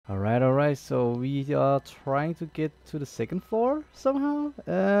Alright, so we are trying to get to the second floor somehow.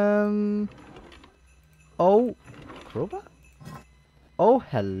 Oh, crowbar? Oh,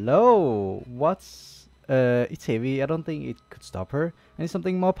 hello. It's heavy. I don't think it could stop her. I need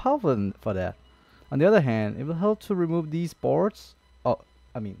something more powerful for that. On the other hand, it will help to remove these boards. Oh,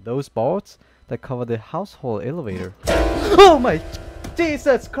 I mean, those boards that cover the household elevator. Oh my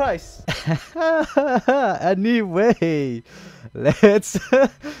Jesus Christ! Anyway, let's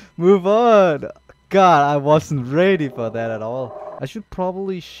move on. God, I wasn't ready for that at all. I should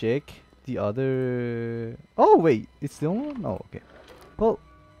probably shake the other. Oh wait, it's the only one. Oh, okay. Well,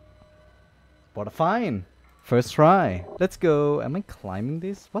 what a fine. First try. Let's go. Am I climbing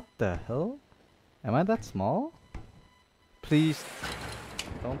this? What the hell? Am I that small? Please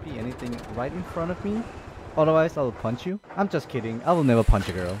don't be anything right in front of me. Otherwise, I'll punch you. I'm just kidding. I will never punch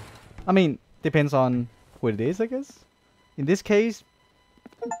a girl. I mean, depends on who it is, I guess. In this case,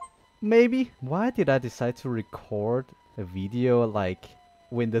 maybe. Why did I decide to record a video like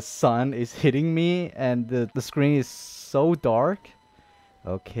when the sun is hitting me and the screen is so dark?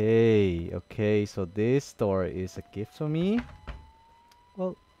 Okay, so this door is a gift for me.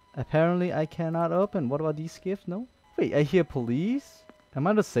 Well, apparently I cannot open. What about these gifts? No? Wait, I hear police? Am I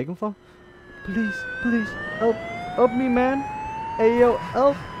on the second floor? Please, help me, man. Ayo,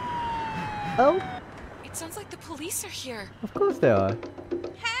 help. It sounds like the police are here. Of course they are.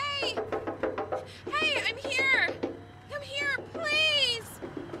 Hey! Hey, I'm here! Come here, please!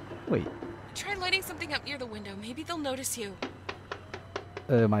 Wait, Try lighting something up near the window. Maybe they'll notice you.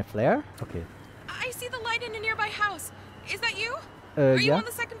 my flare? Okay. I see the light in a nearby house. Is that you? Are you Yeah. on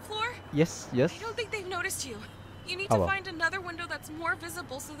the second floor? Yes. I don't think they've noticed you. You need Oh, to well. find another window that's more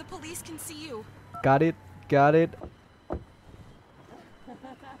visible so the police can see you. Got it.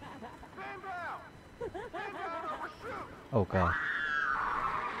 Oh god.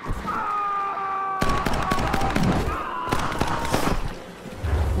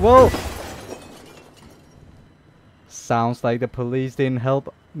 Whoa! Sounds like the police didn't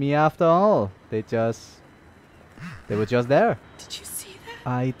help me after all. They were just there. Did you see that?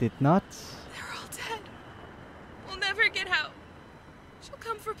 I did not. They're all dead. We'll never get out. She'll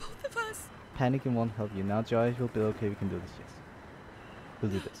come for both of us. Panicking won't help you now, Joy. You'll be okay. We can do this. Yes.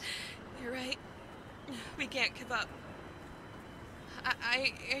 We'll do this. You're right. We can't give up.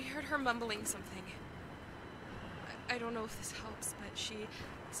 I heard her mumbling something. I don't know if this helps, but she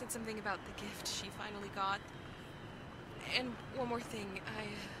said something about the gift she finally got. And one more thing,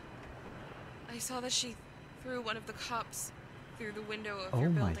 I saw that she threw one of the cops through the window of your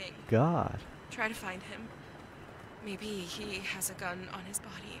Oh my building. god. Try to find him. Maybe he has a gun on his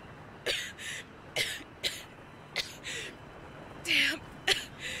body. Damn.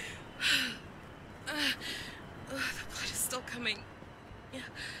 The blood is still coming.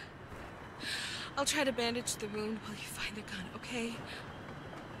 I'll try to bandage the wound while you find the gun, okay?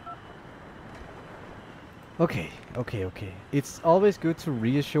 Okay. It's always good to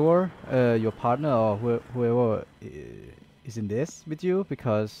reassure your partner or whoever is in this with you,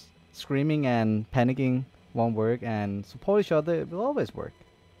 because screaming and panicking won't work, and support each other will always work.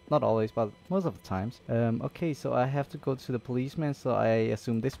 Not always, but most of the times. Okay, so I have to go to the policeman, so I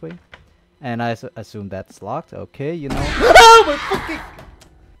assume this way. And I assume that's locked. Okay, you know. Oh my fucking.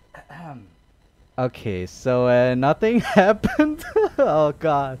 Okay, so nothing happened. Oh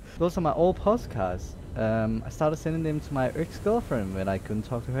god, those are my old postcards. I started sending them to my ex-girlfriend when I couldn't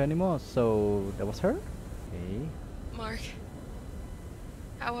talk to her anymore. So that was her. Okay. Mark,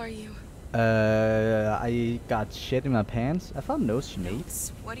 how are you? I got shit in my pants. I found notes she made.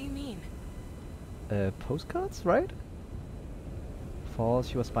 Notes? What do you mean? Postcards, right? False.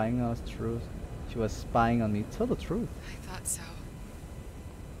 She was spying on us. Truth. She was spying on me. Tell the truth. I thought so.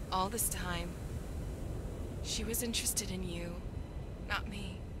 All this time, she was interested in you, not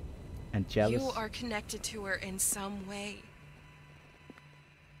me. And jealous. You are connected to her in some way.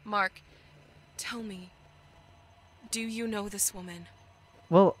 Mark, tell me, do you know this woman?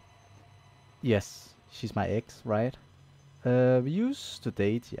 Well, yes, she's my ex, right? We used to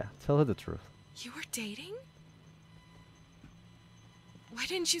date, yeah. Tell her the truth. You were dating? Why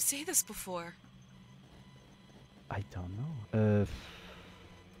didn't you say this before? I don't know.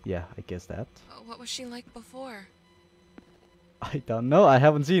 Yeah, I guess that. What was she like before? I don't know. I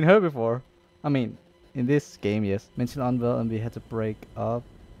haven't seen her before. I mean, in this game, yes. Mentally unwell and we had to break up.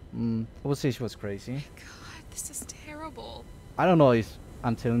 I would say she was crazy. God, this is terrible. I don't know if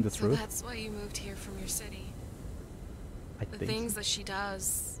I'm telling the So truth. that's why you moved here from your city. I The think things so. that she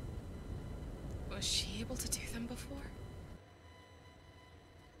does, was she able to do them before?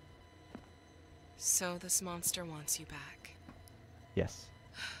 So this monster wants you back. Yes.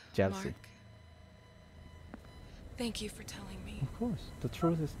 jealousy. Mark, thank you for telling me. Of course, the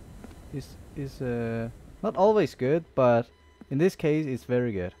truth is not always good, but in this case, it's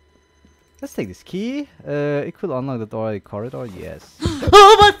very good. Let's take this key. It could unlock the door of the corridor. Yes.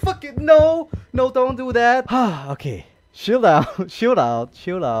 Oh my fucking no! No, don't do that. Okay, chill out, chill out,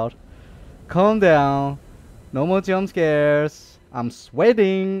 chill out. Calm down. No more jump scares. I'm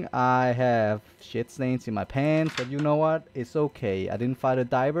sweating. I have shit stains in my pants, but you know what? It's okay. I didn't fight the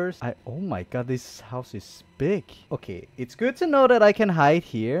divers. Oh my god, this house is big. Okay, it's good to know that I can hide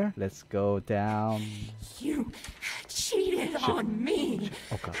here. Let's go down. You cheated on me.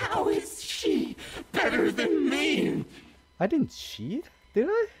 Oh god. How is she better than me? I didn't cheat, did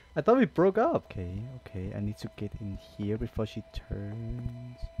I? I thought we broke up. Okay, okay. I need to get in here before she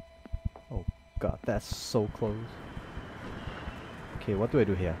turns. Oh god, that's so close. Okay, what do I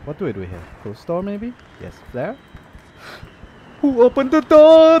do here? What do I do here? Close the door maybe? Yes, there. Who opened the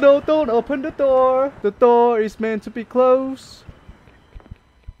door? No, don't open the door. The door is meant to be closed.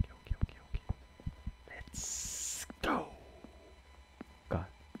 Okay. Let's go. God,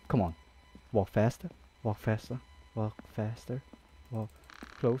 come on. Walk faster. Walk faster. Walk faster. Walk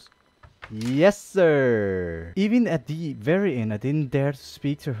close. Yes, sir. Even at the very end, I didn't dare to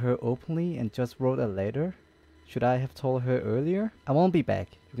speak to her openly and just wrote a letter. Should I have told her earlier? I won't be back.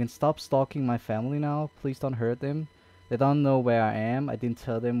 You can stop stalking my family now. Please don't hurt them. They don't know where I am. I didn't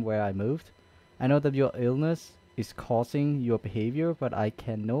tell them where I moved. I know that your illness is causing your behavior, but I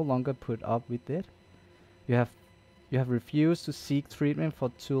can no longer put up with it. You have refused to seek treatment for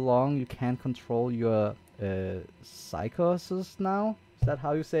too long. You can't control your psychosis now. Is that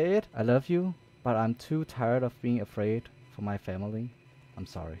how you say it? I love you, but I'm too tired of being afraid for my family. I'm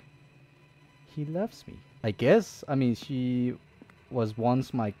sorry. He loves me. I guess. I mean, she was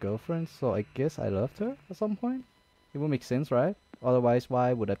once my girlfriend, so I guess I loved her at some point. It would make sense, right? Otherwise,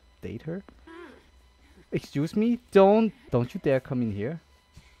 why would I date her? Excuse me? Don't you dare come in here.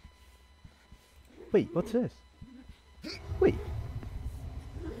 Wait, what's this? Wait.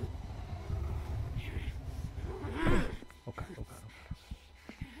 Okay.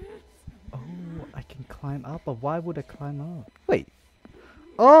 Oh, I can climb up, but why would I climb up? Wait.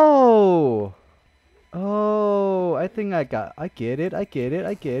 Oh! Oh, I think I get it. I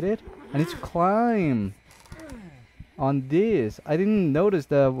need to climb on this. I didn't notice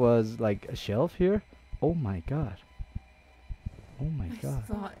there was like a shelf here. Oh my god. Oh my god.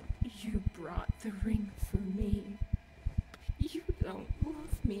 I thought you brought the ring for me. You don't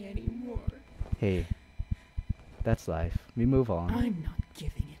love me anymore. Hey, that's life. We move on. I'm not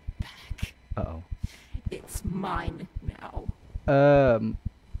giving it back. Uh-oh. It's mine now.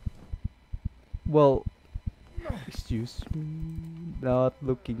 Well, excuse me. Not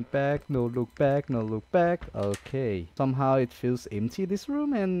looking back. No look back. No look back. Okay. Somehow it feels empty, this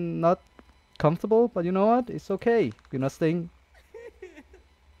room, and not comfortable. But you know what? It's okay. We're not staying.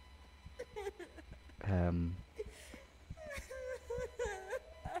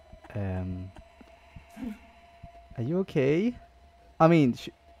 Are you okay? I mean,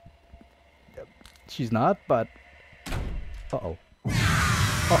 she's not, but... Uh-oh.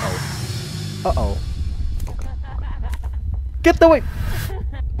 Uh-oh. Uh-oh. Okay. Get the way!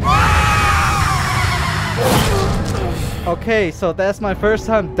 Okay, so that's my first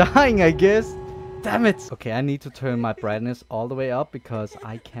time dying, I guess. Damn it! Okay, I need to turn my brightness all the way up because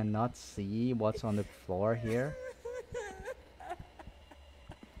I cannot see what's on the floor here.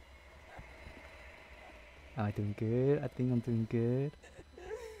 Am I doing good? I think I'm doing good.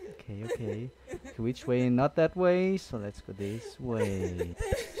 Okay. Which way? Not that way. So let's go this way.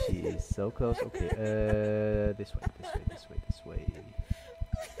 She is so close. Okay. This way.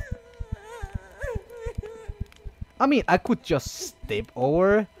 I mean, I could just step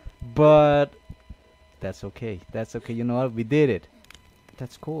over, but that's okay. That's okay. You know what? We did it.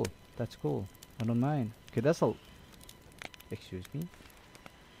 That's cool. I don't mind. Okay, that's all. Excuse me.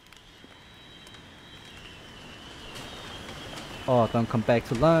 Oh, don't come back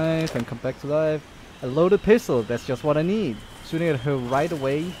to life. A loaded pistol. That's just what I need. Shooting at her right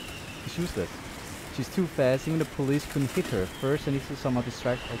away is useless. She's too fast. Even the police couldn't hit her. First, I need to somehow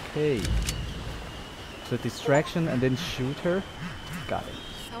distract. Okay. So distraction and then shoot her. Got it.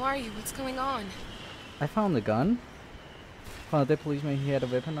 How are you? What's going on? I found a gun. Found a dead policeman. He had a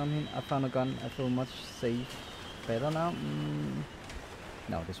weapon on him. I found a gun. I feel much better now.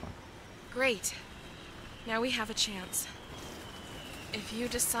 No, this one. Great. Now we have a chance. If you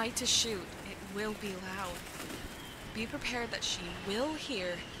decide to shoot, it will be loud. Be prepared that she will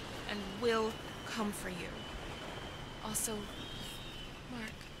hear and will come for you. Also,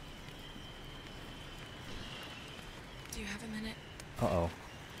 Mark, do you have a minute? Uh-oh.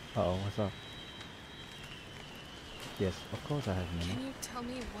 Uh-oh, what's up? Yes, of course I have money. Can you tell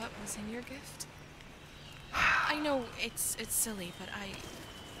me what was in your gift? I know it's silly, but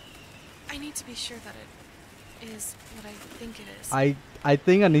I need to be sure that it is what I think it is. I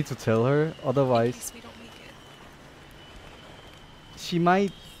think I need to tell her, In otherwise case we don't make it.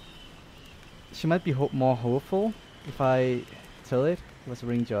 she might be more hopeful if I tell it. It was a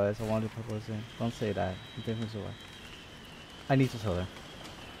ring, Joyce. I want to propose it. Don't say that. I'm definitely sure. I need to tell her.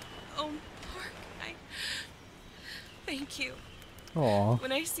 Oh, Mark, thank you. Oh,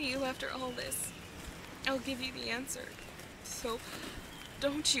 When I see you after all this, I'll give you the answer. So,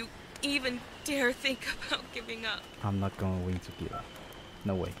 don't you even dare think about giving up. I'm not going to give up.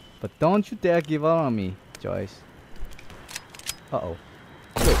 No way. But don't you dare give up on me, Joyce. Uh-oh.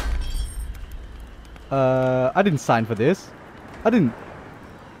 Wait. I didn't sign for this. I didn't.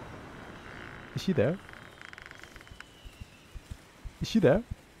 Is she there? Is she there?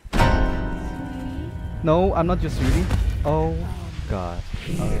 No, I'm not just reading. Oh, God.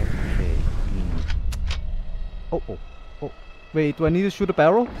 Okay. Oh, oh, oh. Wait, do I need to shoot a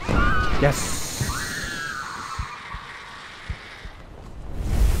barrel? Yes.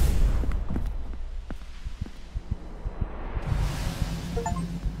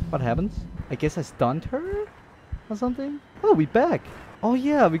 What happens? I guess I stunned her? Or something? Oh, we back. Oh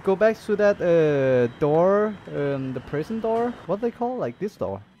yeah, we go back to that door, the prison door. What they call? Like this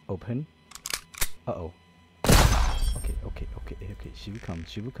door. Open. Uh-oh. Okay. She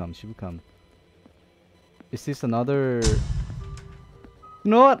will come. Is this another...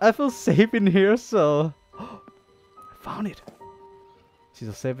 You know what? I feel safe in here, so... I found it. She's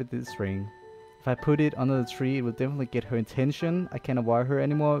upset with this ring. If I put it under the tree, it will definitely get her attention. I can't avoid her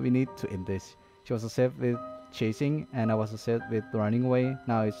anymore. We need to end this. She was upset with chasing, and I was upset with running away.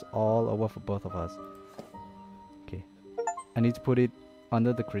 Now it's all over for both of us. Okay. I need to put it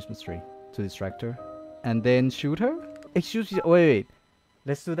under the Christmas tree to distract her. And then shoot her? Excuse me. Wait.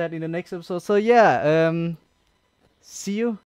 Let's do that in the next episode. So yeah, see you